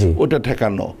নিলামে, ওটা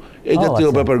ঠেকানো, এই জাতীয়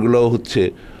ব্যাপারগুলো হচ্ছে।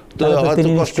 তো হয়তো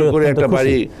কষ্ট করে একটা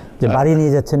বাড়ি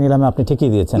নিয়ে যাচ্ছে নিলামে, আপনি ঠিকই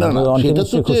দিয়েছেন, সেটা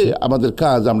তো আমাদের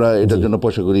কাজ, আমরা এটার জন্য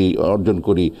পয়সা করি, অর্জন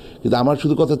করি। কিন্তু আমার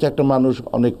শুধু কথা হচ্ছে, একটা মানুষ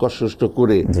অনেক কষ্ট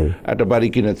করে একটা বাড়ি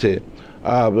কিনেছে,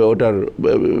 ওটার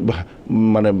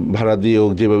মানে ভাড়া দিয়ে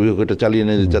হোক, যেভাবে হোক এটা চালিয়ে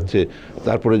নিয়ে যাচ্ছে।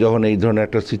 তারপরে যখন এই ধরনের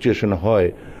একটা সিচুয়েশন হয়,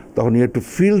 তখন you have to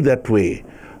feel that way.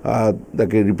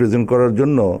 তাকে রিপ্রেজেন্ট করার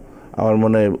জন্য আমার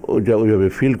মনে হয় ওইভাবে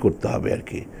ফিল করতে হবে আর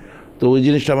কি। তো ওই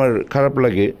জিনিসটা আমার খারাপ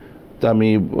লাগে। তা আমি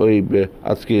ওই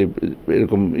আজকে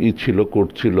এরকম কোর্ট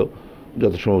ছিল,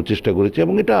 যথাসম্ভব চেষ্টা করেছি,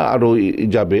 এবং এটা আরও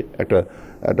যাবে, একটা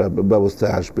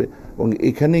ব্যবস্থায় আসবে। এবং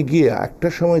এখানে গিয়ে একটা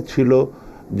সময় ছিল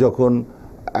যখন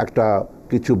একটা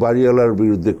কিছু বাড়িওয়ালার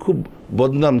বিরুদ্ধে খুব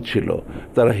বদনাম ছিল,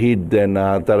 তারা হিট দেয় না,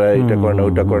 তারা এটা করে না,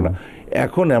 ওইটা করে না।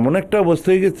 এখন এমন একটা অবস্থা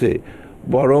হয়ে গেছে,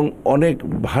 বরং অনেক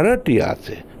ভাড়াটিয়া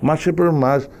আছে, মাসের পর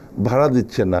মাস ভাড়া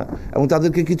দিচ্ছে না, এবং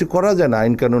তাদেরকে কিছু করা যায় না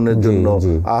আইন কানুনের জন্য।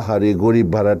 আহারে, গরিব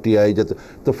ভাড়াটিয়া, এই যাতে।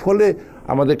 তো ফলে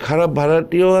আমাদের খারাপ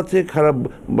ভাড়াটিও আছে, খারাপ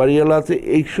বাড়িওয়ালা আছে।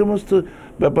 এই সমস্ত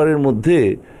ব্যাপারের মধ্যে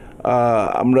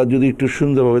আমরা যদি একটু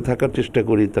সুন্দরভাবে থাকার চেষ্টা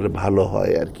করি তাহলে ভালো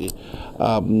হয় আর কি।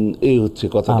 এই হচ্ছে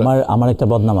কথা। আমার একটা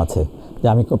বদনাম আছে যে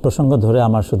আমি প্রসঙ্গ ধরে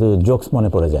আমার শুধু জোকস মনে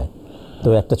পড়ে যায়। তো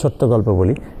একটা ছোট্ট গল্প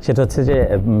বলি, সেটা হচ্ছে যে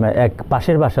এক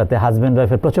পাশের বাসাতে হাজব্যান্ড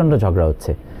ওয়াইফের প্রচণ্ড ঝগড়া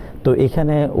হচ্ছে। তো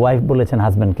এখানে ওয়াইফ বলেছেন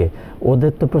হাজব্যান্ডকে,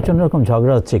 ওদের তো প্রচণ্ড রকম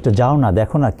ঝগড়া হচ্ছে, একটু যাও না,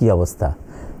 দেখো না কী অবস্থা।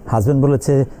 হাজব্যান্ড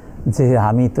বলেছে যে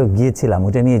আমি তো গিয়েছিলাম,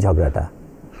 ওটা নিয়ে ঝগড়াটা।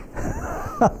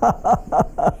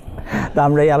 তা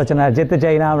আমরা এই আলোচনায় আর যেতে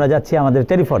চাই না, আমরা যাচ্ছি আমাদের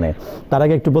টেলিফোনে। তার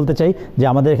আগে একটু বলতে চাই যে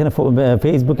আমাদের এখানে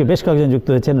ফেসবুকে বেশ কয়েকজন যুক্ত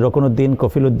হয়েছেন। রকনউদ্দিন,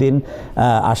 কফিলউদ্দিন,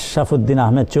 আশরাফুদ্দিন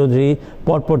আহমেদ চৌধুরী,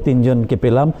 পরপর 3 জনকে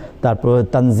পেলাম। তারপর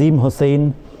তানজিম হোসেন,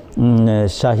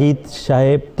 শাহিদ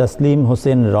সাহেব, তসলিম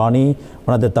হোসেন, রনি,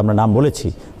 ওনাদের তো আমরা নাম বলেছি।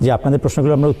 যে আপনাদের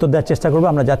প্রশ্নগুলো আমরা উত্তর দেওয়ার চেষ্টা করবো।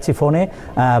 আমরা যাচ্ছি ফোনে।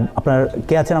 আপনার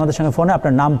কে আছেন আমাদের সঙ্গে ফোনে?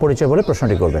 আপনার নাম পরিচয় বলে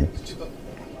প্রশ্নটি করবেন।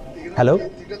 হ্যালো,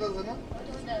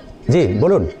 জি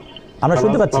বলুন, আমরা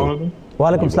শুনতে পাচ্ছি।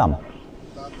 ওয়ালাইকুম আসসালাম।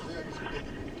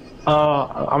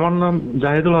 আমার নাম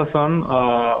জাহিদুল হাসান,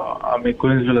 আমি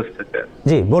কুইন্স ভিলেজ থেকে।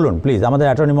 জি বলুন প্লিজ, আমাদের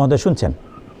অ্যাটর্নি মহোদয় শুনছেন।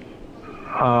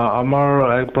 আমার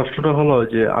এক প্রশ্নটা হলো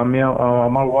যে আমি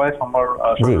আমার ওয়াইফ আমার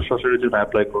শ্বশুরের জন্য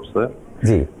অ্যাপ্লাই করছে।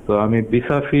 জি। তো আমি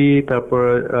ভিসা ফি, তারপরে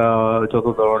যত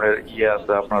ধরনের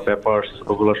আছে আপনার পেপারস,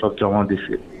 ওগুলো সব জমা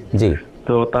দিছি। জি।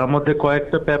 তো তার মধ্যে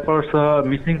কয়েকটা পেপারস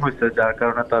মিসিং হয়েছে, যার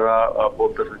কারণে তারা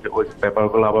বলতেছে যে ওই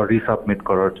পেপারগুলো আবার রিসাবমিট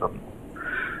করার জন্য।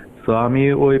 তো আমি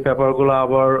ওই পেপারগুলো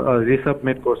আবার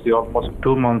রিসাবমিট করছি, অলমোস্ট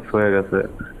 2 মান্থস হয়ে গেছে।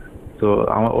 তো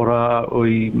ওরা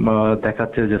ওই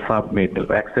দেখাচ্ছে যে সাবমিট,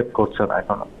 অ্যাকসেপ্ট করছে না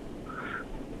এখনো।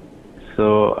 তো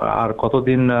আর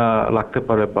কতদিন লাগতে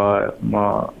পারে বা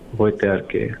হইতে আর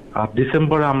কি। আর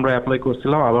ডিসেম্বরে আমরা অ্যাপ্লাই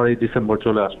করছিলাম, আবার এই ডিসেম্বর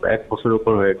চলে আসবে, 1 বছর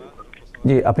উপর হয়ে গেছে।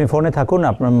 জি, আপনি ফোনে থাকুন।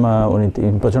 আপনার উনি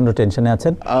প্রচন্ড টেনশনে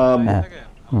আছেন।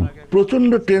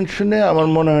 প্রচন্ড টেনশনে আমার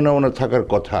মনে হয় না ওনার থাকার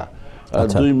কথা।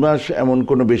 2 মাস এমন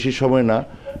কোনো বেশি সময় না।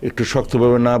 একটু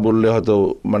শক্তভাবে না বললে হয়তো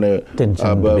মানে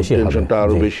টেনশনটা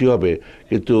আরো বেশি হবে।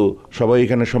 কিন্তু সবাই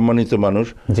এখানে সম্মানিত মানুষ,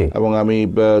 এবং আমি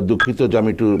দুঃখিত যে আমি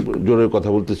একটু জোরে কথা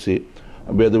বলতেছি,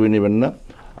 বেয়াদবি নেবেন না।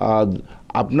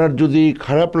 আপনার যদি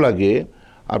খারাপ লাগে,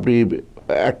 আপনি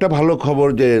একটা ভালো খবর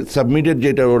যে সাবমিটেড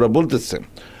যেটা ওরা বলতেছে।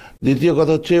 দ্বিতীয়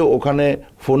কথা হচ্ছে ওখানে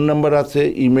ফোন নাম্বার আছে,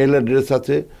 ইমেল অ্যাড্রেস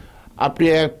আছে। আপনি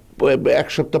এক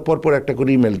সপ্তাহ পর পর একটা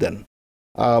করে ইমেল দেন।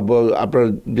 আপনার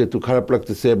যেহেতু খারাপ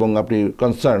লাগতেছে এবং আপনি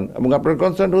কনসার্ন, এবং আপনার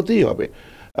কনসার্ন হতেই হবে।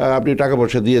 আপনি টাকা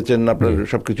পয়সা দিয়েছেন, আপনার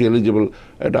সব কিছু এলিজিবল,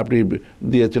 এটা আপনি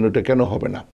দিয়েছেন, ওটা কেন হবে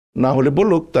না? না হলে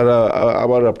বলুক, তারা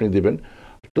আবার আপনি দেবেন।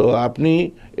 তো আপনি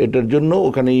এটার জন্য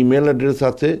ওখানে ইমেল অ্যাড্রেস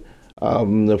আছে,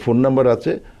 ফোন নাম্বার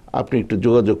আছে, আপনি একটু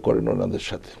যোগাযোগ করেন ওনাদের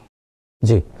সাথে।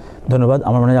 জি ধন্যবাদ।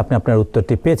 আমার মনে হয় আপনি আপনার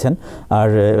উত্তরটি পেয়েছেন। আর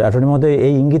অ্যাটর্নি মহোদয়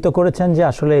এই ইঙ্গিত করেছেন যে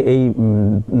আসলে এই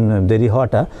দেরি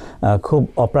হওয়াটা খুব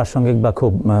অপ্রাসঙ্গিক বা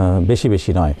খুব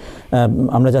বেশি নয়।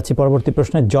 আমরা যাচ্ছি পরবর্তী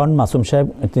প্রশ্নে। জন মাসুম সাহেব,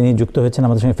 তিনি যুক্ত হয়েছেন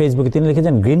আমাদের সঙ্গে ফেসবুকে। তিনি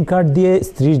লিখেছেন, গ্রিন কার্ড দিয়ে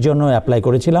স্ত্রীর জন্য অ্যাপ্লাই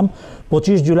করেছিলাম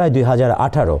 25 জুলাই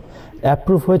 2018,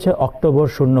 অ্যাপ্রুভ হয়েছে অক্টোবর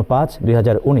 05,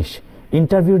 2019।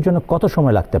 ইন্টারভিউর জন্য কত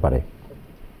সময় লাগতে পারে?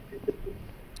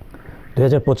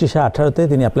 2025-18-তে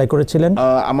তিনি অ্যাপ্লাই করেছিলেন।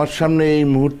 আমার সামনে এই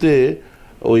মুহূর্তে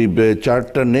ওই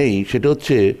চার্টটা নেই। সেটা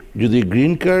হচ্ছে যদি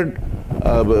গ্রিন কার্ড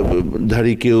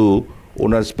ধারী কেউ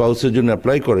ওনার স্পাউসের জন্য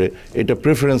অ্যাপ্লাই করে, এটা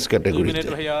প্রেফারেন্স ক্যাটাগরিতে,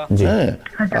 হ্যাঁ,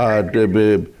 আর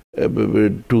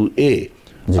 2A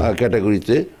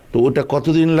ক্যাটাগরিতে। তো ওটা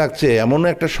কতদিন লাগছে, এমন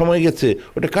একটা সময় গেছে,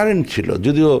 ওটা কারেন্ট ছিল,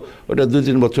 যদিও ওটা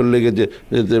 2-3 বছর লেগে যে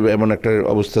এমন একটা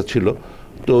অবস্থা ছিল।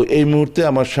 তো এই মুহূর্তে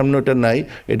আমার সামনে ওটা নাই।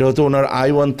 এটা হয়তো ওনার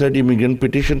I-130 ইমিগ্রেন্ট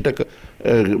পিটিশনটা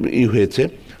হয়েছে।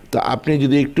 তো আপনি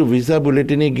যদি একটু ভিসা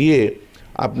বুলেটিনে গিয়ে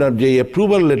আপনার যে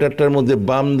অ্যাপ্রুভাল লেটারটার মধ্যে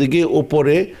বাম দিকে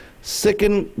ওপরে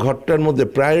সেকেন্ড ঘরটার মধ্যে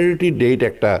প্রায়োরিটি ডেট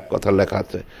একটা কথা লেখা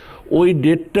আছে, ওই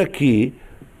ডেটটা কি,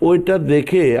 ওইটা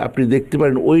দেখে আপনি দেখতে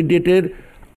পারেন ওই ডেটের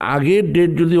আগের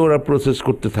ডেট যদি ওরা প্রসেস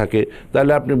করতে থাকে,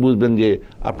 তাহলে আপনি বুঝবেন যে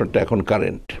আপনারটা এখন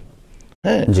কারেন্ট।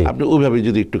 হ্যাঁ, আপনি ওইভাবে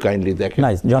যদি একটু কাইন্ডলি দেখেন।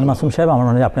 নাইস। জন মাসুম সাহেব, আমার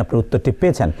মনে হয় আপনি আপনার উত্তরটি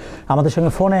পেয়েছেন। আমাদের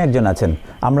সঙ্গে ফোনে একজন আছেন,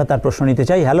 আমরা তার প্রশ্ন নিতে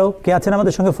চাই। হ্যালো, কে আছেন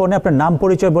আমাদের সঙ্গে ফোনে? আপনার নাম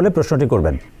পরিচয় বলে প্রশ্নটি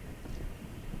করবেন।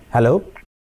 হ্যালো।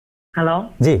 হ্যালো,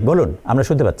 জি বলুন, আমরা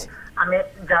শুনতে পাচ্ছি। আমি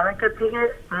জামাইকা থেকে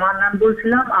আমার নাম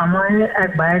বলছিলাম। আমার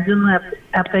এক ভাইয়ের জন্য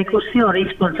অ্যাপ্লাই করছি, আর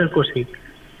স্পন্সর করছি,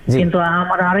 কিন্তু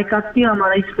আমার আরেক আত্মীয়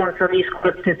আমার স্পন্সর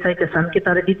করতে চাইতেছে। আমি কি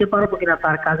তারা দিতে পারবো কিনা,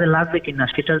 তার কাজে লাগবে কিনা,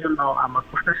 সেটার জন্য আমার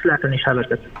প্রশ্ন ছিল অ্যাটর্নি সাহেবের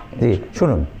কাছে। জি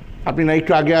শুনুন। আপনি না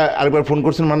একটু আগে আরেকবার ফোন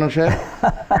করছেন মান্নান সাহেব,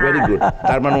 ভেরি গুড।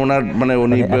 তার মানে ওনার মানে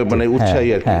উনি মানে উৎসাহী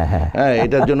আর কি। হ্যাঁ,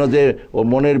 এটার জন্য যে ও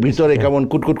মনের ভিতরে কেমন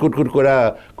কুটকুট কুটকুট করে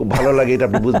খুব ভালো লাগে এটা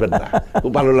আপনি বুঝবেন না,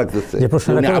 খুব ভালো লাগতেছে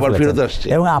উনি আবার ফেরত আসছে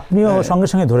এবং আপনিও সঙ্গে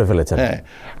সঙ্গে ধরে ফেলেছেন। হ্যাঁ,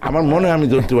 আমার মনে আমি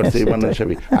ধরতে পারছি মান্নান সাহেব,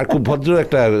 আর খুব ভদ্র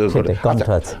একটা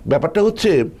ব্যাপারটা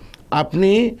হচ্ছে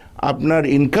আপনি আপনার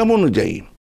ইনকাম অনুযায়ী,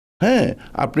 হ্যাঁ,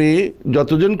 আপনি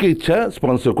যতজনকে ইচ্ছা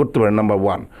স্পন্সর করতে পারেন, নাম্বার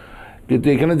 1। কিন্তু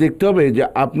এখানে দেখতে হবে যে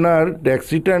আপনার ট্যাক্স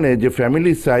রিটার্নে যে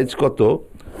ফ্যামিলি সাইজ কত,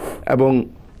 এবং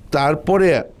তারপরে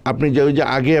আপনি যে ওই যে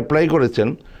আগে অ্যাপ্লাই করেছেন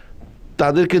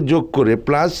তাদেরকে যোগ করে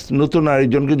প্লাস নতুন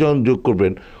আরেকজনকে যখন যোগ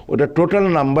করবেন ওটা টোটাল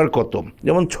নাম্বার কত।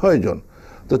 যেমন 6 জন,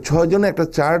 তো 6 জনে একটা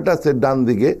চার্ট আছে ডান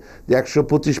দিকে যে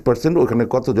 125% ওখানে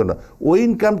কতজন, ওই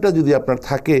ইনকামটা যদি আপনার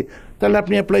থাকে তাহলে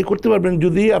আপনি অ্যাপ্লাই করতে পারবেন।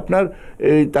 যদি আপনার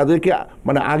তাদেরকে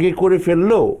মানে আগে করে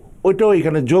ফেললেও ওইটাও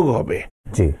এখানে যোগ হবে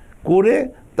করে,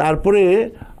 তারপরে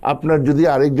আপনার যদি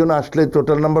আরেকজন আসলে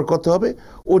টোটাল নাম্বার কত হবে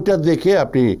ওটা দেখে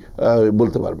আপনি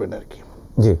বলতে পারবেন আর কি।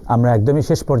 জি, আমরা একদমই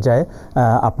শেষ পর্যায়ে,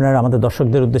 আপনার আমাদের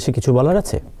দর্শকদের উদ্দেশ্যে কিছু বলার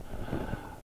আছে?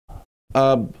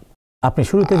 আপনি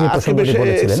শুরুতে যে প্রশ্নগুলো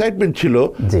বলেছিলেন এক্সাইটমেন্ট ছিল,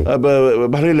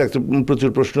 ভালোই লাগছে, প্রচুর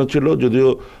প্রশ্ন ছিল, যদিও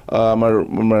আমার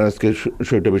আজকে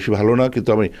শরীরটা বেশি ভালো না, কিন্তু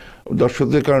আমি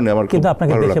দর্শকদের কারণে আমার কিন্তু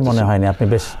আপনাকে দেখে মনে হয়নি আপনি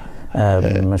বেশ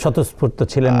স্বতঃস্ফূর্ত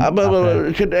ছিলেন,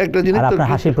 সেটা একটা জিনিস। আর আপনার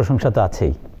হাসির প্রশংসা তো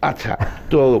আছেই। আচ্ছা,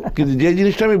 তো কিন্তু যে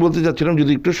জিনিসটা আমি বলতে চাচ্ছিলাম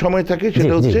যদি একটু সময় থাকে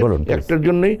সেটা হচ্ছে একটার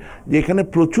জন্যই যে এখানে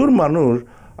প্রচুর মানুষ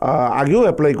আগেও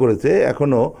অ্যাপ্লাই করেছে,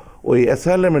 এখনো ওই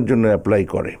অ্যাসাইলামের জন্য অ্যাপ্লাই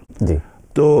করে।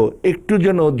 তো একটু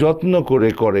যেন যত্ন করে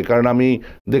করে, কারণ আমি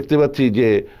দেখতে পাচ্ছি যে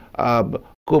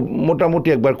খুব মোটামুটি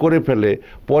একবার করে ফেলে,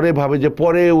 পরে ভাবে যে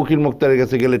পরে উকিল মুক্তারের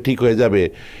কাছে গেলে ঠিক হয়ে যাবে,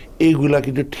 এইগুলা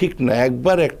কিন্তু ঠিক না।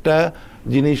 একবার একটা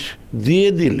জিনিস দিয়ে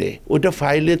দিলে ওটা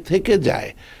ফাইলে থেকে যায়,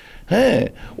 হ্যাঁ,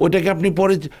 ওটাকে আপনি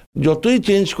পরে যতই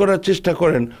চেঞ্জ করার চেষ্টা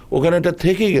করেন ওখানে এটা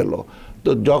থেকে গেল।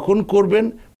 তো যখন করবেন,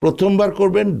 প্রথমবার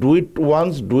করবেন, do it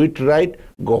once, do it right,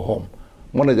 go home,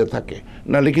 মনে যা থাকে,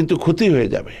 নাহলে কিন্তু ক্ষতি হয়ে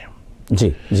যাবে। জি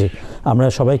জি, আমরা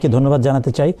সবাইকে ধন্যবাদ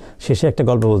জানাতে চাই। শেষে একটা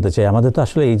গল্প বলতে চাই। আমাদের তো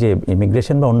আসলে এই যে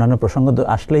ইমিগ্রেশন বা অন্যান্য প্রসঙ্গ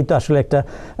আসলেই তো আসলে একটা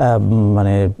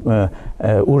মানে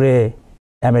উড়ে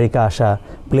আমেরিকা আসা,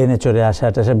 প্লেনে চড়ে আসা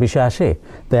একটা বিষয় আসে।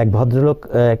 তো এক ভদ্রলোক,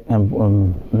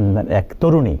 এক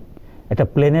তরুণী একটা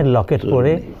প্লেনের লকেট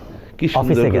পরে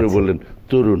অফিসে গেছে। বললেন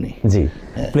তরুণী? জি,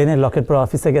 প্লেনের লকেট পরে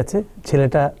অফিসে গেছে,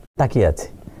 ছেলেটা তাকিয়ে আছে।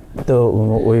 তো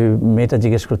ওই মেয়েটা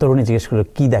জিজ্ঞেস করলো, তরুণী জিজ্ঞেস করলো,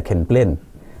 কি দেখেন, প্লেন?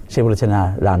 সে বলেছে না,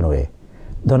 রানওয়ে।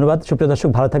 ধন্যবাদ সুপ্রিয় দর্শক,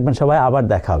 ভালো থাকবেন সবাই, আবার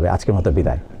দেখা হবে, আজকের মতো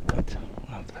বিদায়।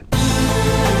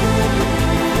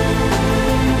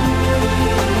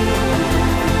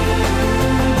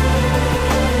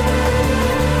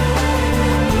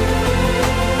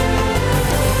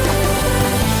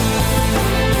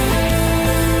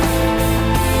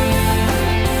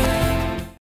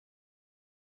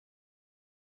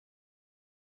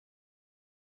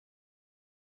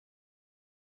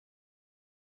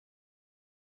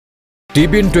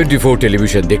 TBN 24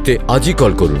 টেলিভিশন দেখতে আজই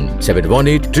কল করুন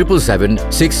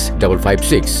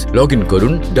 7187776556। লগ ইন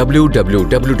করুন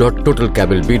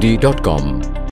www.totalcablebd.com।